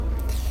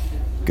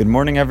Good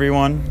morning,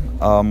 everyone.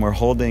 We're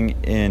holding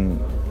in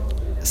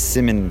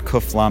Siman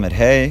Kuf Lamed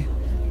Hey,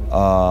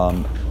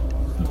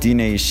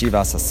 Dinei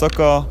Yeshivas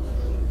HaSukkah,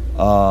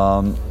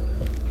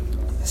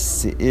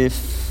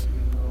 Seif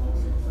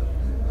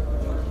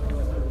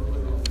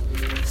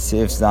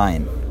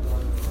Zayin.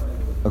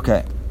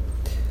 Okay.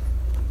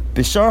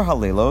 Bishar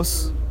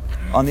Halelos,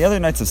 on the other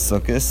nights of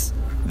Sukkot,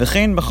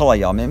 V'chein b'chol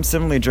hayamim,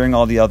 similarly during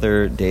all the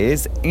other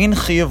days, ein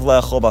chiyuv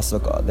le'achol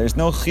b'sukkah. There's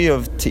no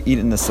chiyuv to eat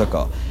in the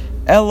sukkah.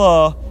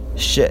 Ella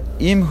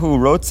she'im hu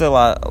rotze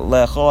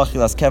le'achol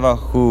achilas keva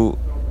hu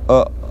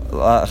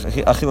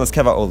achilas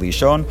keva o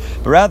lishon.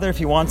 But rather, if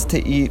he wants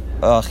to eat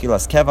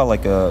achilas keva,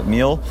 like a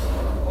meal,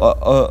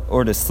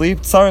 or to sleep,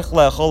 tzarich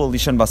le'achol o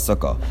lishon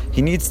b'sukkah.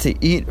 He needs to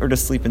eat or to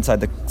sleep inside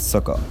the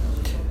sukkah.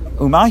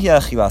 Umahia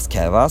achilas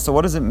keva. So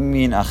what does it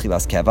mean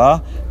achilas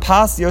keva?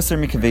 Pas yoser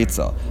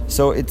mikavetza.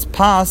 So it's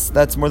pas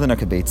that's more than a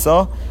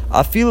kavetza.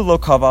 Afilu lo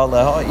kava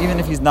leha, even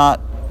if he's not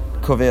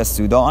kovea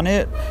suda on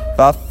it.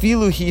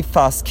 Afilu he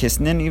fas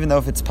kisnin, even though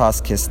if it's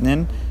pas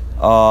kisnin.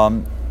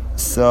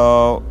 It's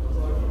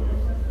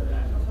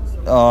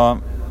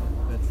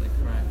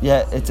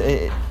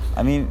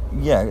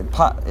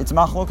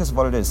machlokas of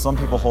what it is. Some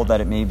people hold that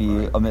it may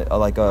be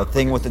like a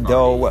thing with the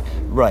dough,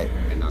 right?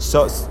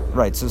 So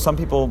some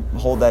people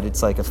hold that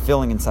it's like a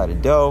filling inside a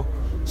dough.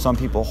 Some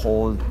people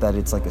hold that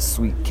it's like a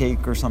sweet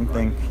cake or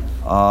something.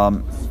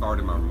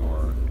 Sfardim are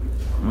more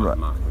right.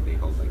 They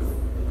hold like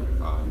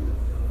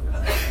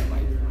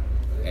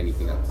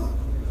anything that's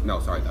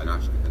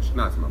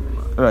not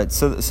right.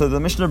 So the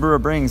Mishnah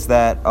Berurah brings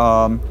that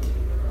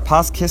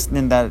pas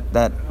kisnin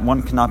that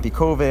one cannot be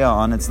kovea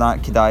on. It's not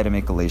kedai to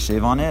make a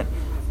leishev on it,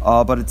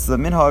 but it's the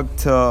minhag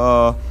to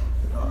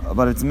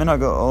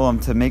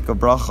olam to make a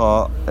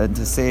bracha and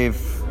to save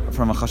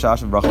from a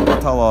chashash of bracha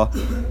batala.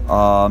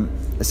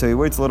 So he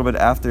waits a little bit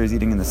after he's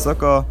eating in the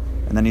sukkah,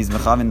 and then he's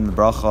mechavin the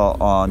bracha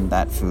on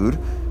that food,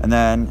 and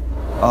then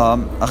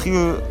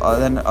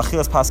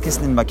achilas pas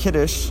kisnin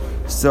bakiddish.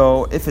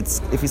 So if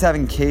he's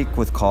having cake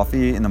with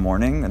coffee in the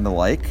morning and the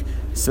like,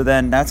 so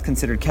then that's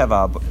considered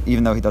kebab,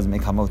 even though he doesn't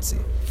make hamotzi.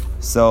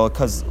 So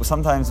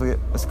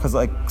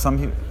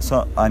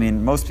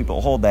most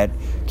people hold that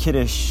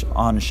kiddush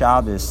on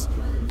Shabbos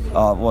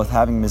with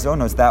having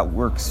mizonos, that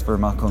works for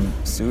makom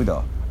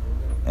suda,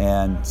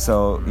 and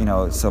so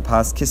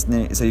pas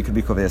kisni, so you could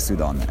be kovei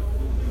suda on that.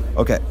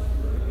 Okay.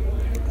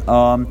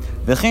 And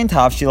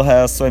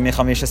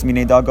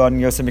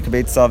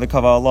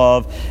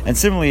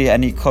similarly,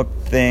 any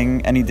cooked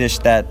thing, any dish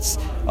that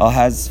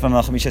has from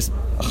a chamishes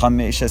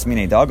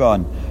minei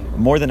dagan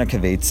more than a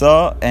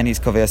kavetza, and he's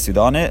kovei suda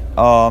on it.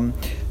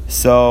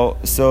 So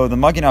the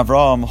Magen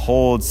Avraham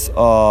holds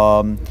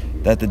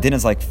that the din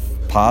is like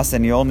pas,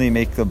 and you only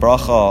make the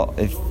bracha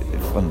if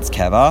when it's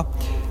keva.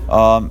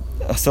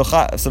 So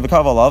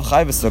v'kav alav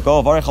chai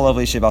v'sukkah varich alav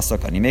leishiv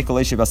HaSukkah, and you make a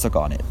leishiv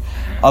HaSukkah on it.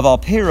 Aval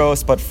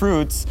peros, but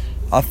fruits,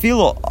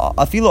 afilu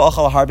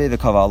achal harbe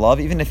v'kav alav,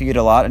 even if you eat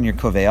a lot and you're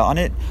kovea on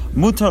it,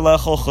 mutar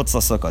lechol chutz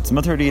l'sukkah. It's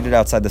mutar to eat it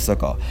outside the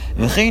sukkah.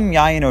 V'chein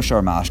yayin o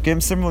shor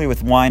mashkim, similarly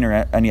with wine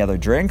or any other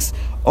drinks,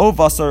 o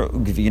vasar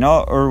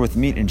gvina, or with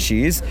meat and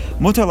cheese,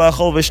 mutar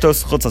lechol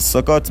v'shtos chutz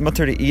l'sukkah. It's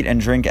mutar to eat and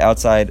drink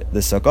outside the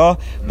sukkah.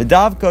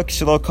 V'davka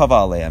k'shelo kava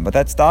aleim, but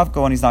that's davka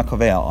when he's not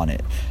kovea on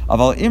it.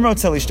 Aval imro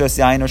tzeli shtos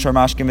yayin o shor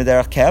mashkim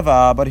v'derech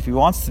keva, but if he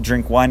wants to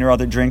drink wine or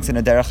other drinks in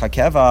a derech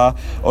hakeva,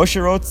 o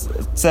shirot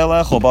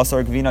tzelech o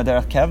basar gvina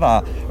derech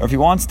keva, or if he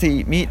wants to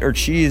eat meat or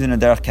cheese in a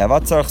derech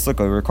keva, tzarech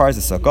sukkah, he requires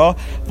a sukkah.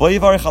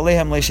 V'yivarich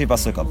aleihem leishiv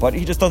HaSukkah, but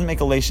he just doesn't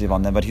make a leishiv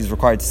on them, but he's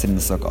required to sit in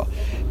the sukkah.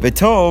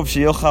 V'tov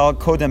sheyochal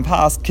kodem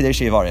pas k'dei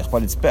sheyivarich,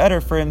 but it's better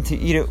for him to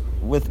eat it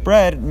with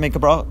bread, make a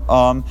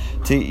bracha,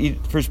 to eat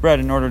first bread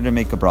in order to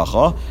make a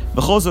bracha.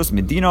 V'chozos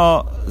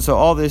medina. So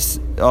all this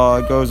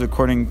goes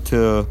according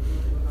to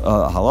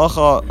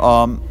halacha.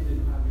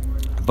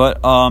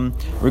 But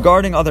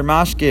regarding other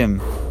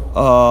mashkim,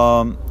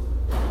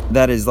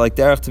 that is like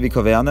derech to be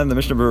kovei on them, the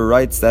Mishnah Berurah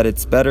writes that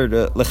it's better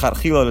to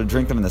lechatchila to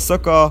drink them in the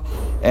sukkah,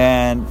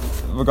 and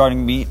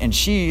regarding meat and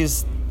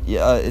cheese,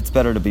 it's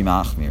better to be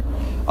machmir.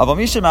 But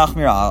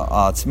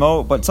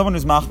someone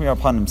who's machmir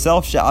upon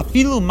himself,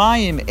 she'afilu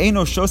mayim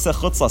eino shosech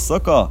chutz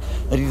l'sukkah,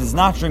 that he does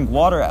not drink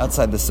water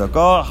outside the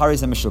sukkah,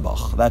 harizeh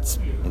mishabach. That's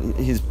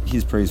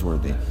he's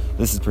praiseworthy.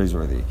 This is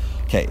praiseworthy.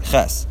 Okay,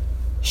 ches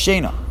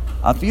shena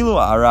afilu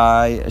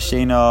arai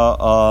shena.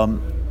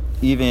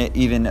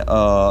 Even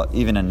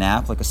a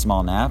nap, like a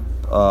small nap,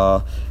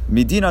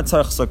 medina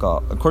tzarich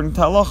sukkah. According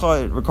to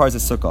halacha, it requires a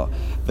sukkah.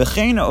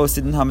 V'chein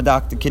osidin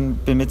hamadaktikin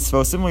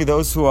b'mitzvos. Similarly,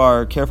 those who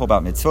are careful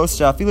about mitzvos,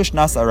 she'afilu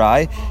shnas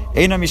arai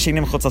eina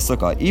mishenim chutz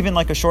sukkah. Even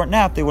like a short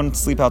nap, they wouldn't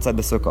sleep outside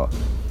the sukkah.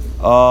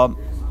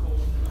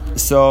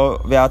 So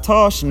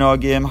ve'atosh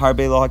nogim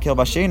harbe lo hakil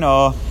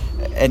b'shena.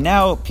 And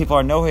now people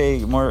are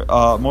noheg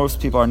most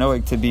people are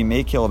noheg to be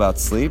makil about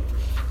sleep.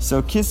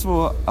 So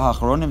kisvu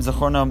hachronim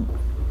zechornam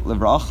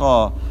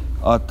livracha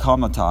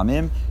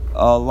kamatamim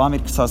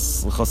lamid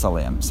ksas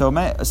l'chosaleim. So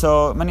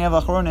many of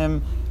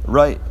achronim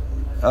write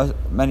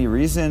many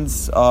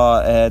reasons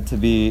to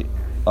be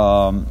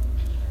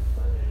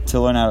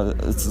to learn how to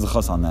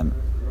zechus on them.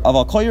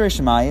 Aval kol Yerei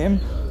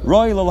Shemayim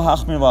roi lo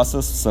lahachmir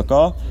lasos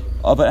sukkah.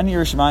 But any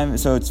Yerei Shemayim,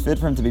 so it's fit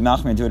for him to be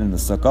machmir and do it in the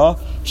sukkah.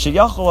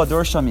 Sheyachol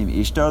ador sham im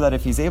ishto, that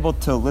if he's able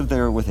to live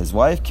there with his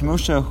wife,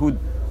 kimusha hu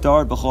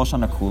dar b'chol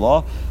shana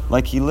kula,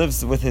 like he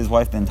lives with his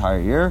wife the entire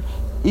year.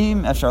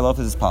 Im efshar lo, if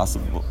this is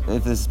possible,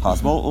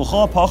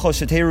 uchol pacho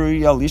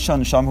sheteru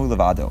yalishan shamhu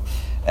levado,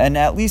 and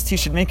at least he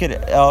should make it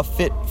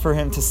fit for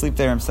him to sleep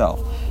there himself.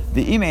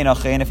 The imein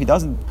achein, if he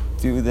doesn't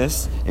do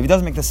this, if he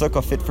doesn't make the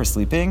sukkah fit for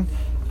sleeping,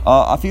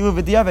 afilu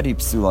v'diavad hi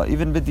psula,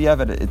 even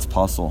v'diavad it's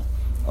possible.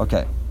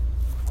 Okay.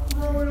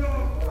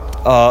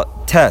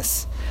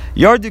 Tes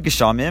Yardu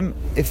Geshamim,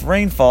 if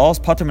rain falls,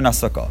 pater min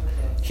HaSukkah,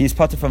 he's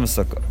pater from a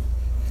sukkah.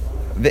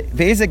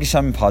 Ve'eze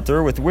Geshamim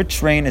pater, with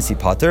which rain is he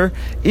pater?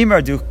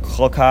 Imardu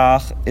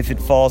cholkach, if it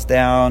falls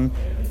down,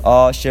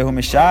 shehu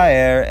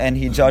mishayer, and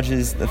he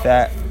judges the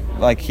fact,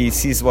 like he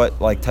sees what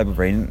like type of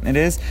rain it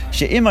is.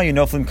 She'ima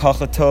yunoflim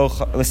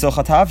kachatoch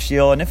l'sochatav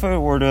shiel, and if it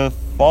were to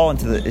fall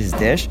into his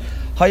dish,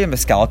 hayam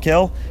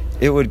eskalkil,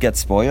 it would get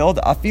spoiled.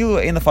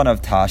 Afilu in the fun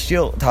of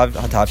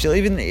tavshil,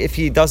 even if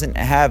he doesn't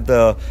have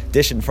the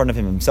dish in front of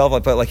him himself,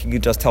 but like he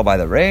could just tell by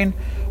the rain.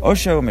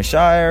 Osho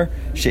mishayer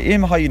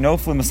she'im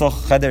hayunoflu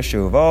masoch cheder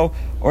shuvo,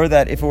 or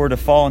that if it were to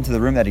fall into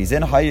the room that he's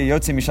in, hayu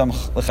yotzi misham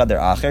lecheder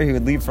acher, he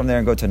would leave from there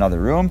and go to another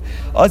room.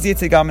 Az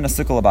yitzigam in a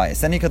sukkah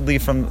labayis, then he could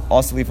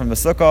also leave from the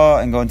sukkah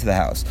and go into the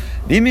house.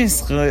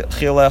 Bimis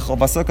chilech or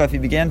basukah, if he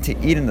began to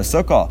eat in the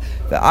sukkah,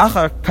 the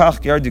achar kach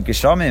yardu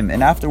geshamim,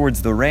 and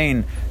afterwards the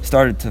rain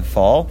started to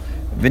fall.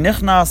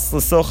 V'nichnas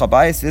l'soch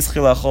habayis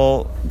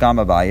v'schilechol gam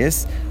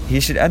habayis, he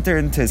should enter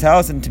into his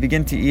house and to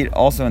begin to eat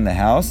also in the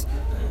house.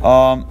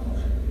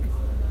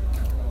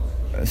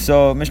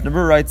 So Mishnah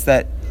Berurah writes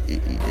that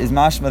is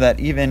mashma that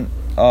even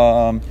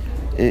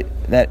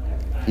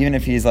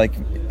if he's like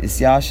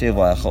isyashiv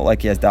lechol,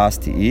 like he has das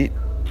to eat,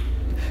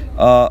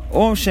 or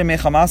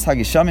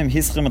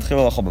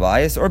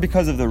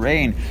because of the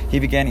rain he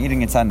began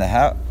eating inside the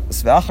house.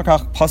 That's a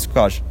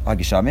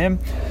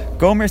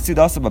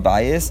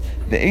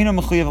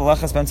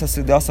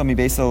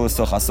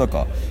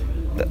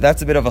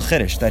bit of a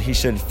chiddush that he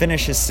should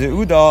finish his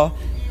seudah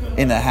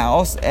in the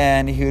house,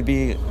 and he would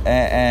be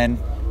and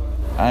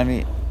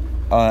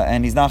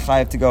he's not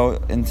chayav to go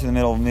into the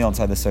middle of the meal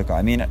inside the sukkah.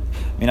 I mean,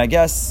 I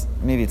guess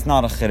maybe it's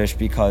not a chiddush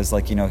because,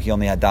 like, he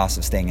only had das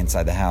of staying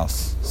inside the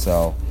house.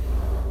 So,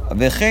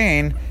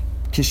 v'chein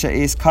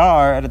kishe'es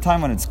kar, at a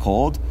time when it's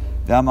cold,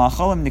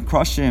 v'amachalim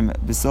nikrashim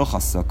b'soch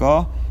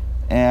HaSukkah,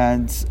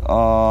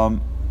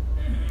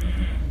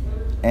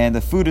 and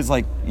the food is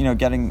like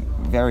getting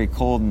very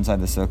cold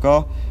inside the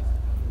sukkah.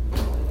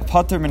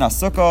 Pater min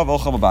HaSukkah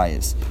v'ochel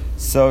b'bayis.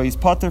 So he's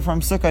pater from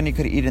sukkah and he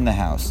could eat in the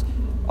house.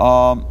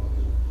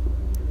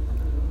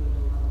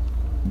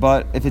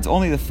 But if it's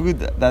only the food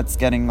that's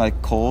getting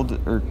like cold,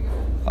 or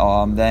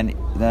then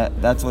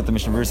that's what the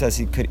Mishnah Berurah says.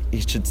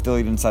 He should still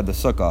eat inside the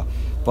sukkah.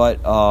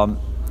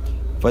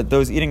 But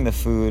those eating the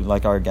food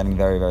like are getting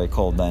very, very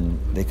cold, then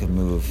they could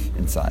move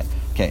inside.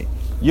 Okay,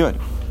 Yud.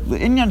 The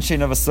inyan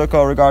shein of a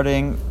sukkah,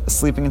 regarding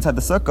sleeping inside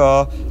the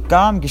sukkah,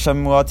 gam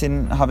gisham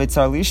muatin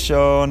havetzar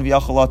lishon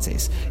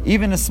v'yacholatzes.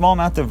 Even a small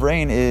amount of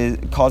rain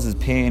causes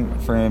pain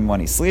for him when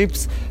he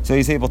sleeps, so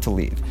he's able to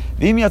leave.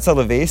 V'im yatsa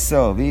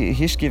leveso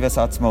v'hishki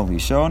v'satzmo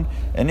lishon,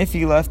 and if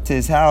he left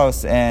his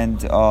house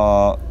and he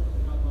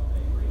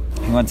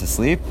went to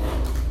sleep,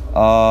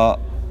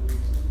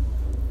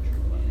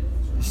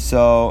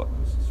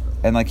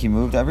 and like he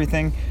moved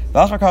everything.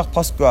 And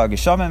afterwards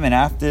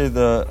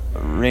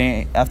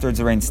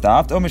the rain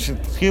stopped. Or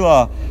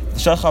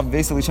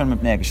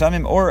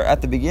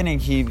at the beginning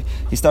he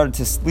started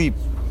to sleep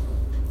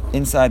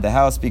inside the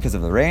house because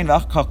of the rain. He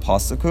doesn't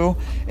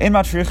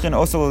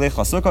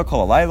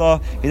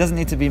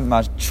need to be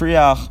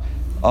matriach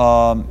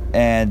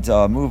and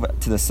move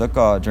to the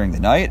sukkah during the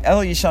night.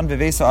 Rather,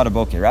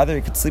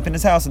 he could sleep in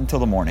his house until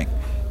the morning.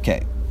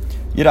 Okay.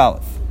 Yud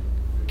Aleph.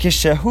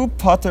 Kishehu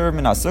pater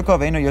min HaSukkah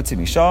ve'eno yotzi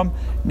misham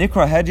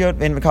nikra hedyot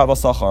ve'en v'kabel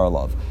sachar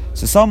alav.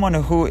 So someone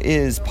who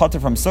is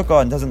pater from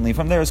sukkah and doesn't leave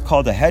from there is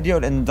called a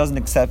hedyot and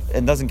doesn't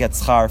get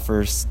schar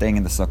for staying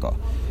in the sukkah.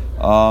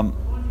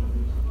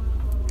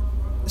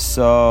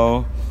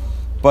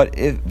 But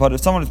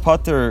if someone is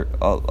pater,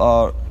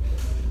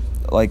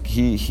 like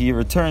he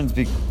returns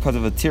because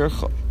of a tirch,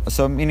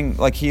 so meaning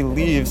like he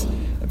leaves,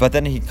 but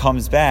then he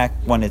comes back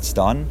when it's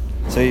done,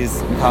 so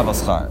he's v'kabel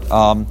schar.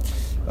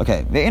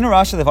 Okay, and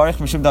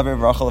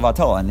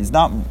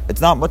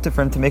it's not mutter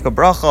for him to make a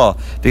bracha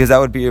because that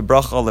would be a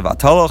bracha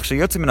levataloch.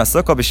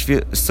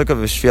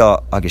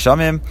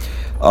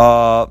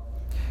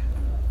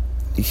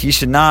 He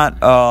should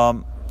not.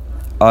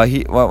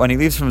 When he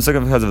leaves from the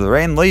sukkah because of the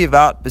rain,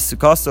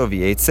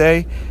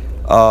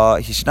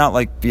 he should not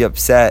like be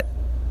upset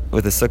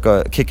with the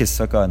sukkah, kick his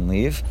sukkah and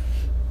leave.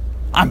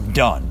 I'm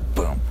done.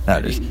 Boom.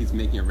 That is. He's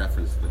making a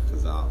reference to the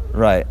Chazal.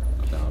 Right.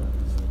 About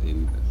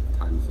in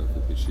times of the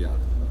Mashiach.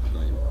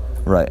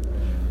 Right.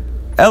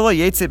 Ella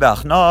yetze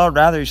b'achna,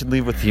 rather you should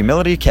leave with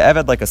humility.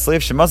 Ke'eved, like a slave.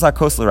 Shemazak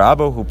kos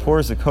l'rabo, who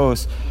pours a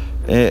kos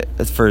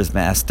for his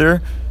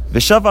master.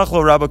 V'shavach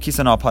lo rabo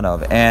kisan al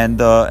panav, and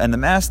the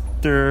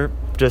master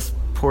just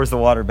pours the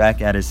water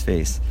back at his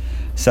face.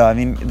 So I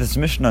mean, this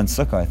Mishnah on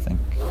Sukkah, I think.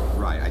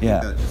 Right. I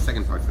think the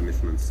second part's the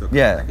Mishnah on Sukkah.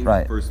 Yeah, I think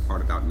right. The first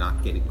part about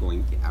not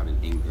going out in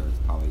anger is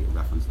probably a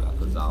reference to that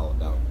Chazal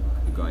about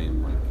the guy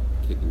like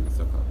kicking the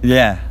Sukkah.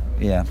 Yeah.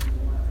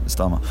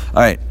 Stama.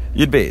 All right,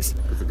 Yud Beis.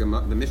 Because the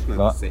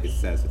Mishnah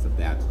says it's a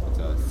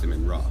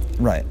Siman Ra.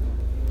 Right.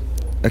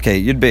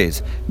 Okay, Yud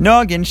Beis.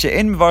 Noagin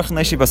she'en mevarchen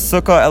leshi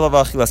b'sukkah ela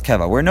v'achilas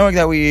keva. We're knowing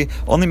that we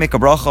only make a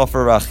bracha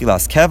for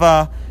achilas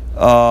keva.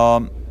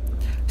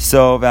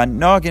 So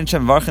v'noagin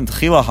she'mevarchen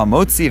tchila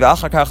hamotzi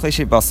v'achar kach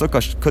leshi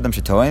b'sukkah kudam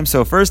shetoim.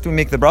 So first we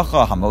make the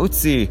bracha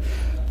hamotzi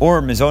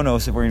or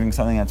mizonos if we're eating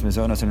something that's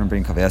mizonos and we're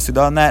bringing kaveh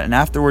suda on that, and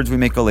afterwards we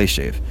make a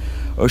leishev.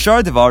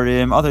 Oshar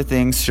devarim, other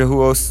things,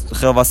 shehuos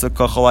chel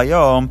v'sukkah chol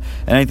hayom,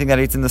 and anything that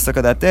eats in the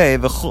sukkah that day,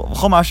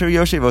 v'chol masher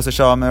yoshevos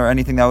hasham, or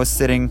anything that was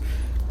sitting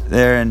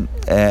there and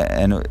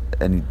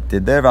he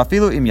did there.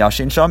 Vafilu im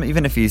yashin sham,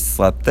 even if he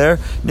slept there.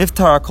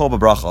 Niftar kol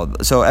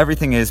b'bracha. So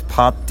everything is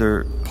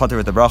potter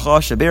with the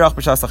bracha. Sheberach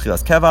b'shas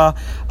achilas keva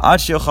ad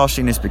sheyochal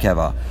shinis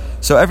b'keva.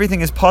 So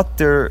everything is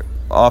potter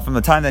from the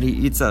time that he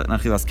eats an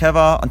achilas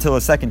keva until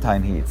the second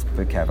time he eats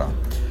b'keva.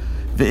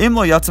 Ve'im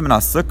lo yatzim min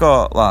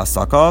HaSukkah la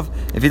sakav.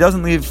 If he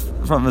doesn't leave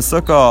from the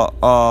sukkah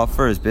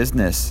for his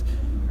business,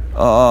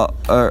 or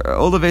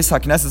oleves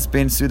hakneses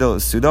bein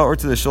suda or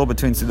to the shul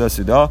between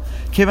suda,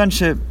 kivan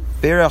she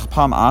berach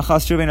pam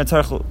achas shuvein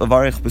atarich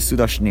levarich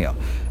besuda shnia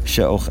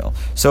she'ochel.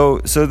 So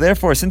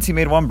therefore, since he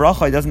made one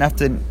bracha, he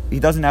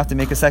doesn't have to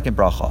make a second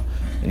bracha.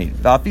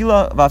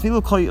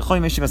 Vafilu kol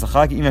Yeshivas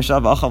achag im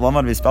yashav v'achav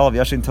lamad v'yispal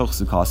v'yashin toch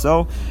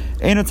sukaso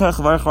einu tarich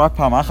levarich rak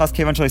pam achas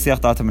kivan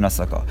shleisiach data min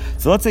HaSukkah.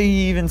 So let's say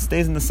he even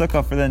stays in the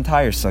sukkah for the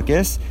entire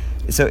sukkah.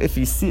 So if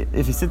he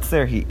sits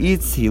there, he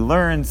eats, he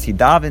learns, he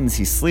davens,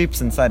 he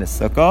sleeps inside a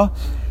sukkah.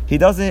 He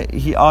doesn't.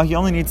 He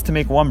only needs to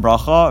make one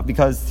bracha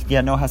because he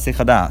had no hasei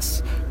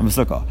chadas from the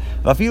sukkah.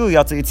 Vafilu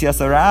yatsa yitzias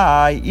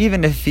arai,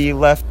 even if he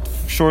left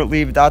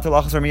shortly v'data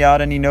lachas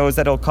miyad and he knows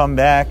that he'll come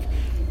back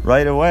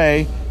right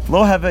away.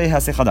 Lo have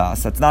hasei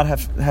chadas. That's not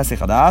hasei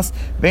chadas.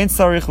 Bein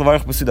sarich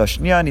levarich b'suda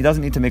shnia, and he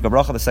doesn't need to make a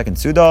bracha the second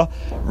suda.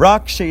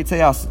 Rak sheyitzei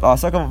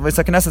HaSukkah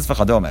v'sakeneses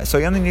v'chadome. So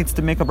he only needs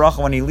to make a bracha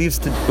when he leaves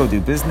to go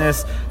do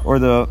business or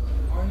to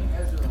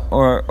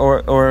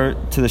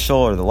the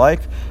shul or the like.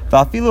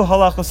 Even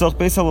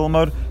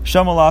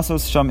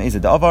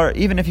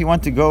if he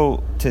went to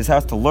go to his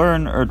house to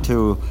learn or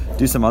to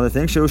do some other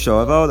thing,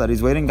 that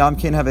he's waiting.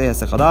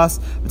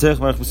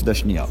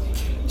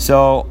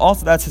 So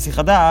also that's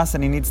hasichadas,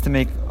 and he needs to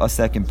make a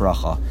second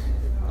bracha.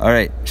 All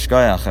right,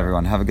 shkoyach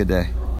everyone. Have a good day.